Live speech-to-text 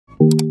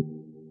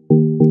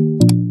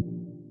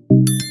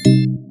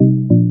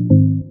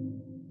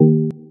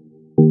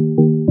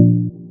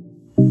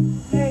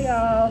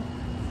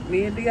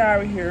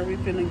Diary here. We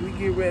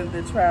get ready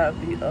to try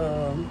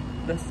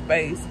the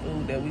space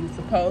food that we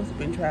supposed to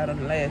been trying on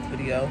the last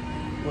video,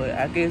 but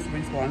I guess we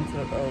just wanted to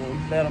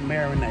let them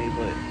marinate.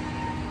 But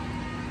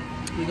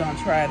we're gonna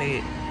try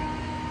that.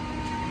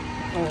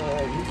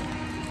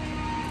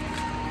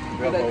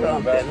 Here they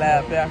come, that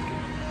live vacuum.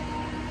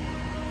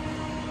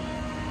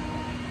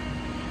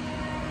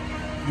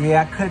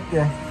 Yeah, I cut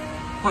the.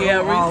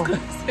 Yeah, Reese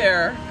cuts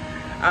hair.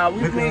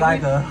 Looking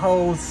like a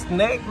whole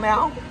snake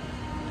now.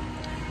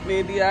 Me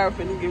and Diary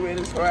finna get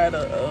ready to try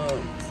the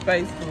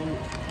space food.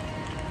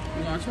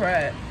 We're gonna try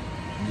it.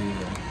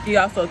 Yeah. He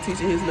also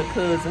teaching his little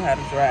cousin how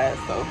to drive,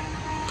 so.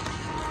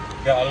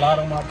 Got a lot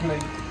on my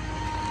plate.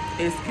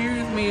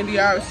 Excuse me and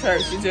Diary's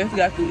church. She just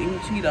got through eating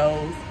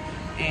Cheetos,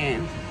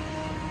 and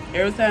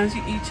every time she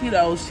eats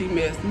Cheetos, she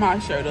messed my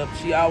shirt up.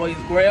 She always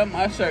grabs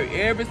my shirt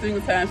every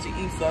single time she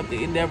eats something.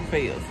 It never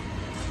fails.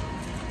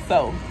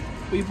 So,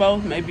 we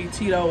both may be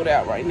Cheetoed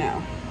out right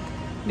now.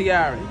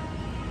 Diary.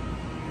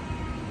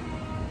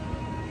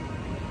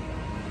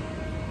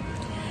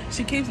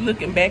 She keeps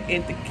looking back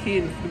at the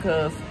kittens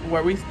because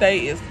where we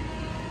stay is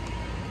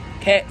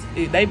cats.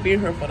 They been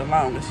here for the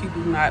longest. She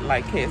do not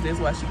like cats. That's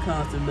why she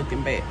constantly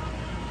looking back.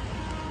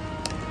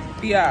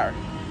 Diary.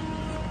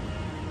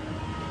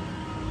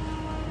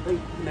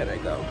 There they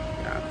go.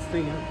 Y'all can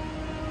see them.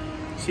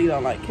 She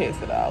don't like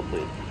cats at all,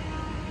 but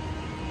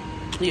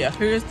yeah,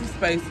 here's the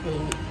space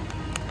food.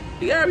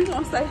 Diary, you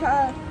gonna say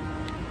hi?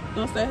 You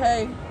gonna say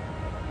hey?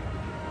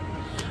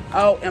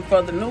 Oh, and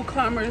for the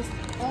newcomers,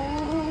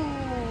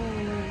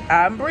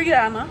 I'm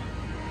Brianna.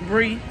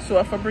 Bree,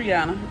 short for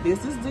Brianna.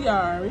 This is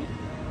Diary.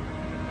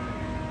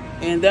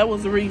 And that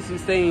was the Reese you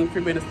seen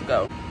 3 minutes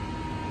ago.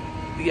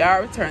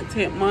 Diary turned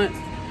 10 months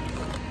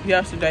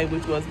yesterday,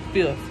 which was the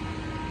 5th.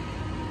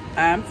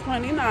 I'm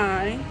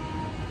 29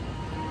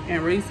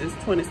 and Reese is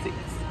 26.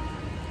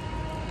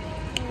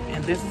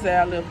 And this is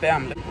our little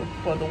family.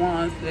 For the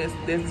ones that's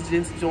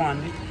just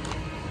joining,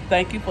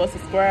 thank you for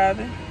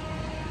subscribing.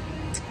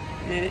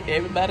 And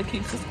everybody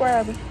keep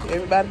subscribing.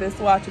 Everybody that's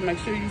watching, make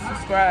sure you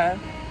subscribe.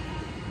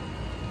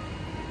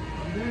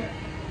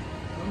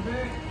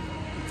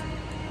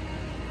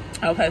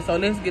 Okay, so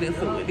let's get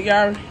into it.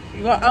 Diary,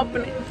 you gonna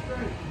open it?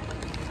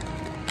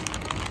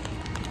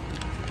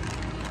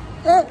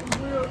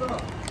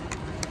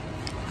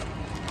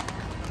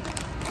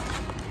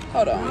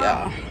 Hold on,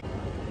 y'all.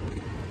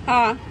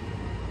 Huh?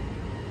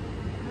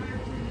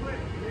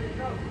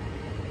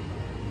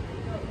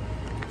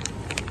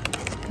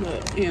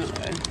 Look,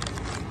 anyway.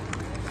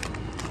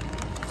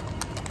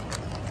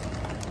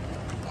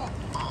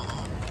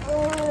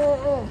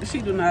 She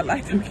do not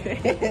like them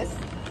cats.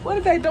 What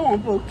are they doing,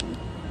 Bookie?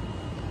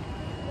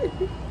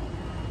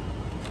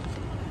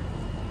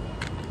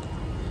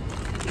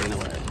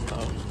 Anyway, so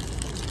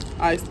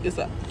it's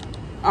a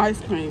ice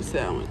cream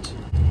sandwich.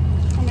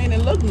 I mean,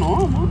 it look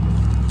normal.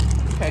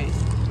 Okay,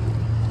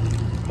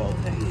 both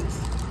hands.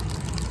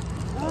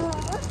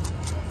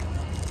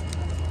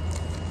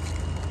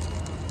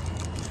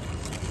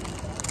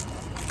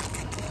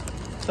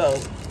 So,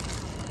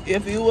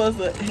 if it was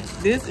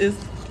this is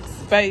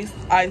space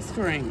ice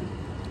cream.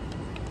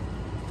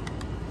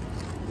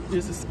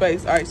 This is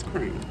space ice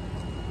cream.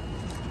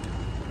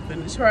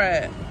 Finna try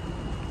it.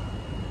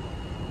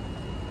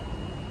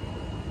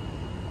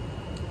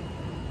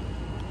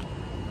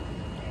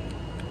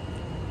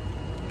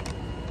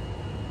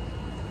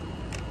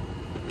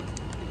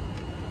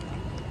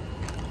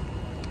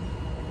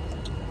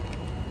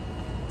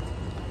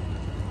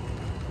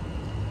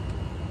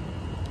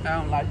 I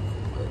don't like it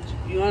so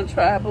much. You wanna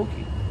try it,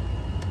 Bookie?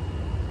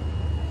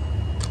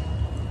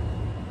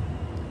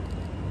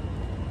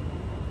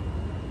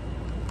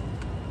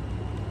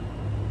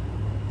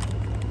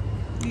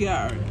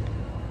 Diary.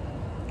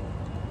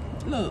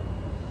 Look.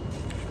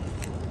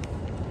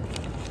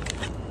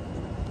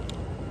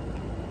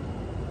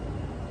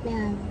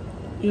 No.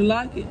 You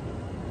like it?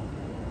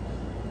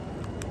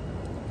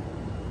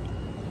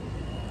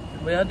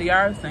 Well,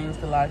 Diary seems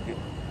to like it.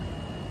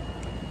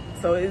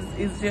 So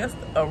it's just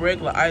a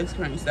regular ice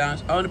cream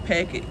sandwich. On the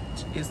package,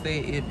 it said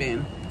it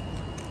been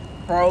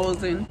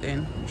frozen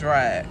and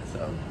dried.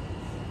 So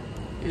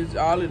it's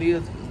all it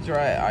is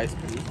dry ice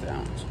cream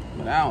sandwich.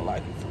 But I don't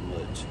like it so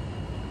much.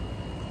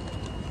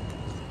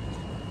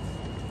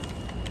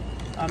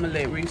 I'm gonna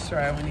let Reese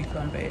try when he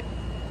come back.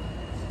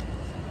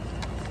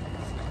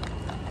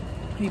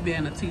 He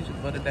being a teacher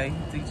for the day.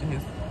 He's teaching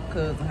his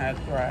cousin how to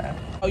drive.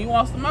 Oh, you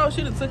want some more?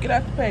 Should have took it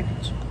out the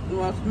package. You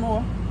want some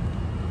more?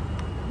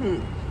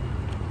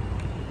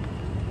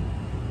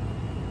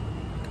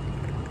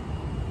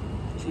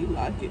 She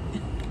like it.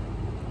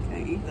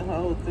 Can't eat the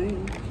whole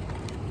thing.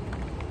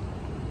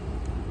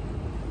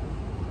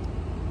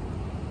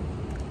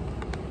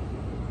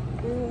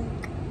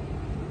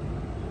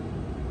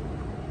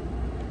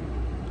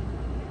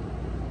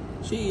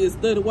 She is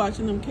study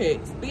watching them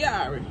cats.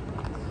 Diary.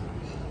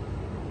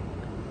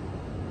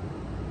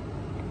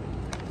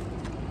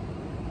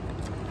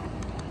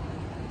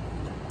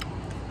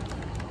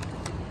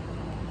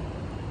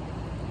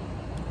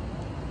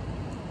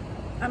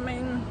 I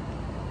mean,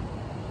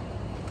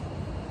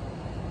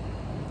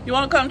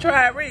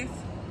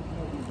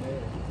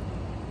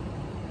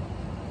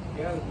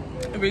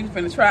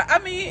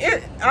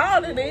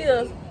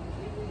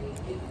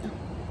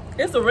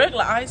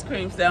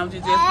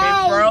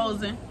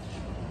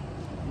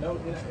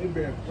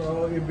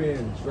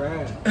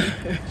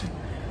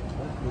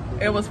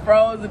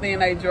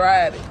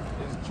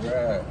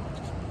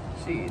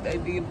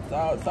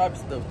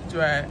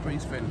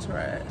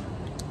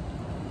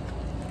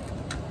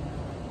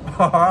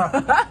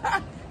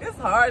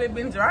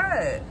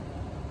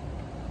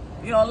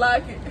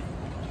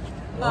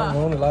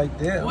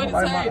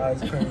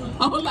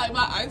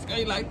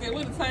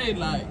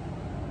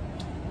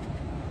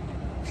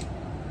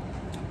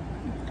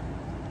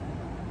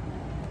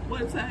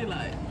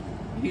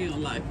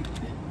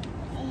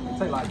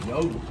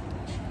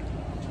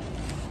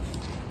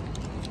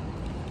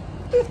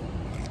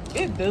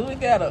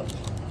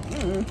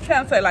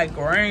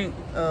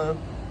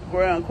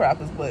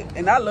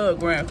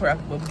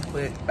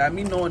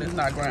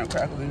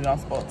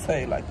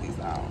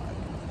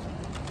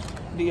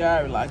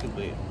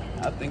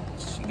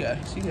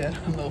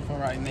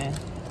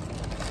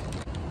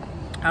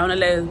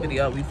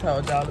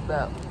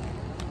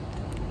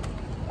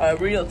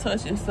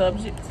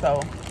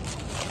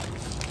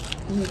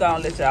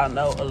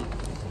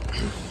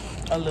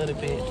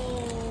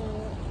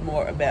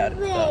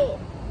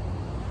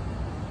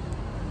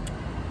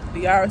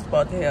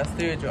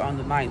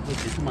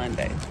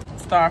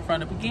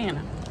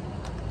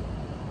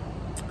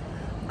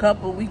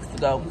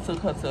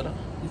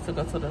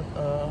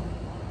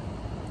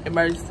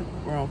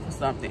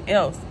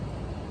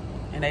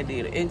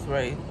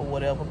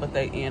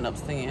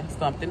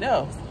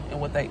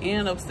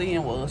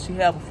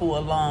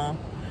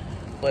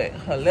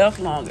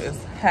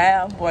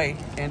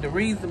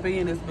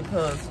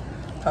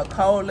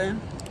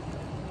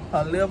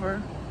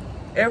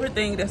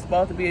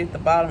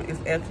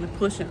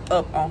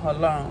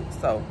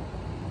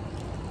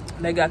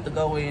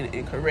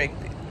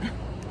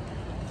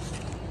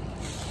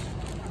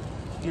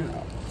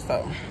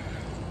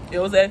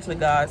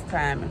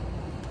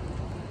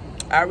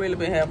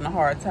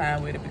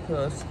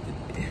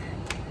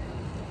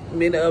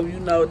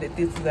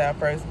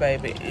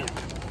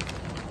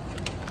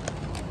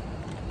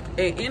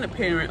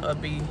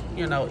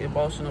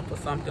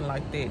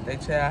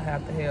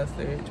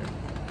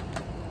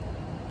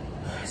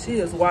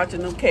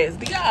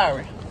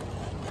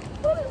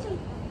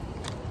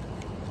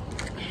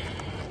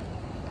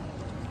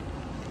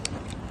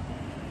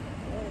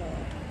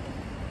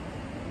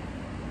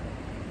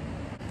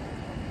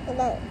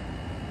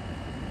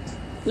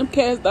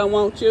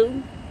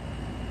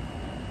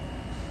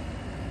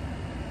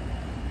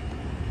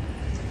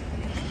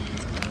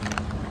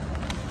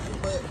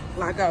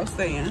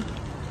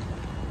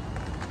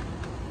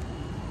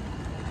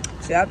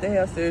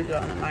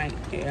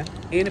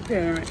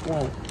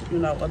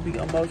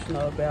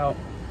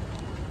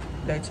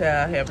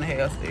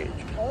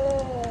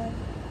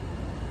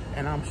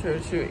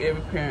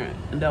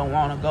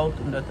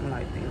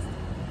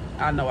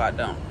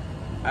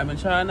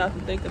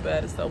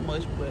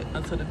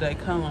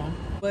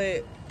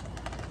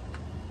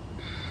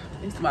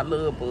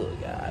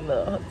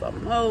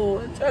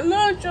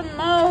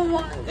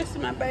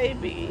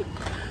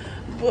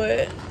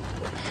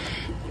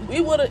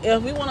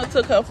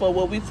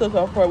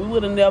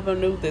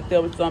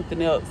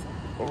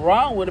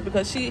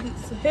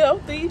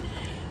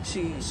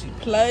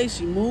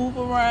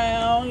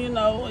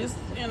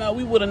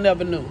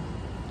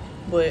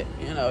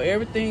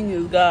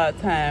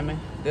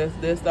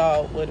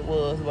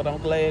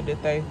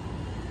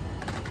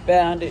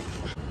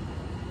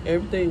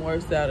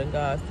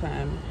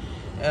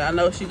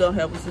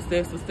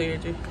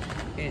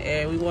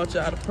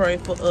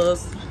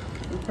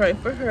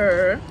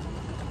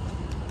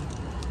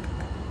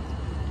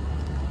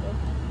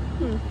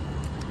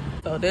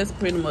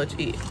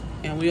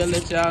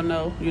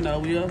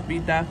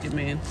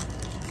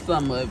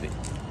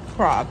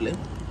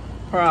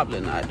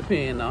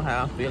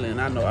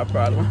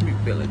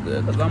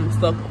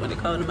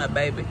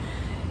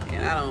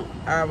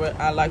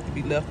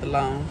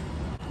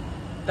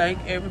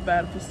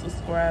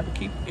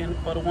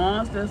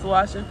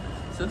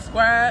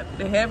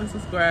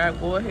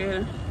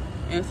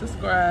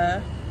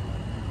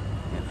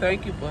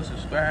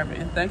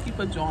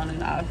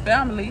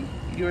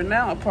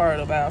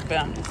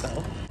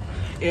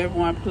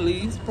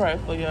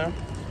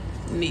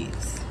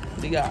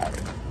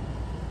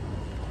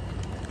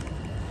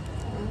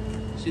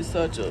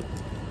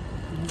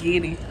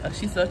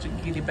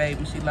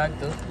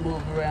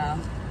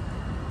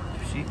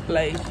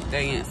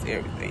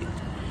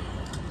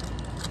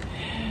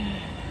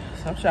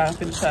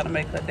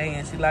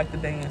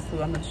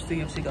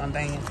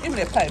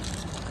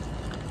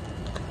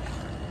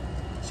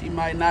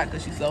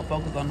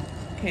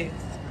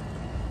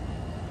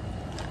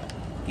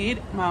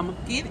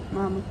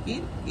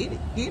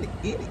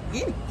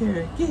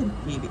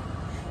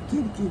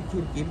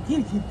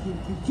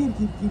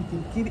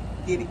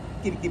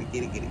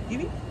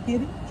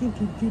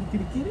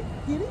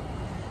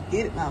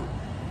 Get it, mama.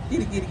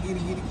 Get it, get it, get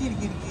it, get it, get it,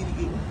 get it, get it,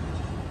 get it.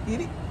 Get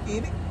it,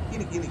 get it,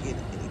 get it, get it, get it, get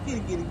it, get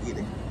it, get it, get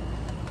it.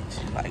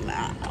 She's like,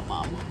 nah,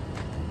 mama.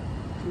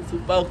 She's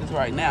too focused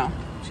right now.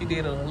 She did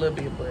it a little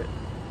bit, but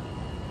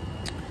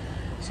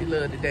she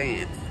loved to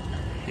dance.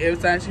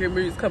 Every time she hear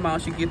music come on,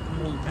 she get to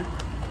moving.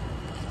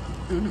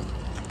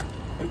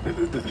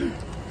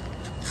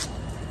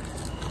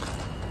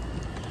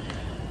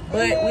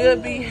 But we'll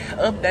be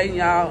updating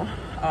y'all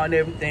on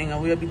everything,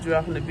 and we'll be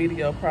dropping the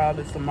video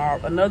probably tomorrow,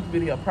 another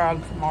video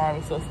probably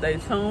tomorrow, so stay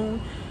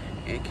tuned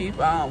and keep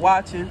on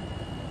watching.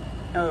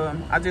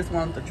 I just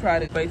wanted to try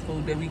the space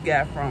food that we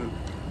got from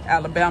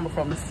Alabama,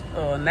 from the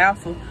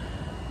NASA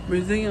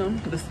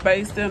Museum, the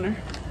Space Center.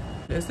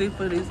 That's it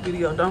for this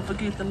video. Don't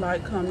forget to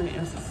like, comment,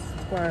 and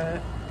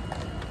subscribe.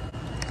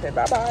 Say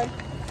bye-bye.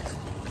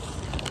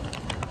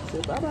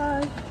 Say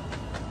bye-bye.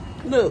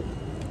 Look.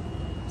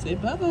 Say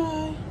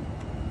bye-bye.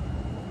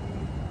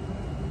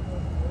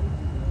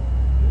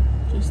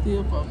 Just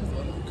still focus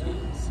on the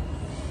kids.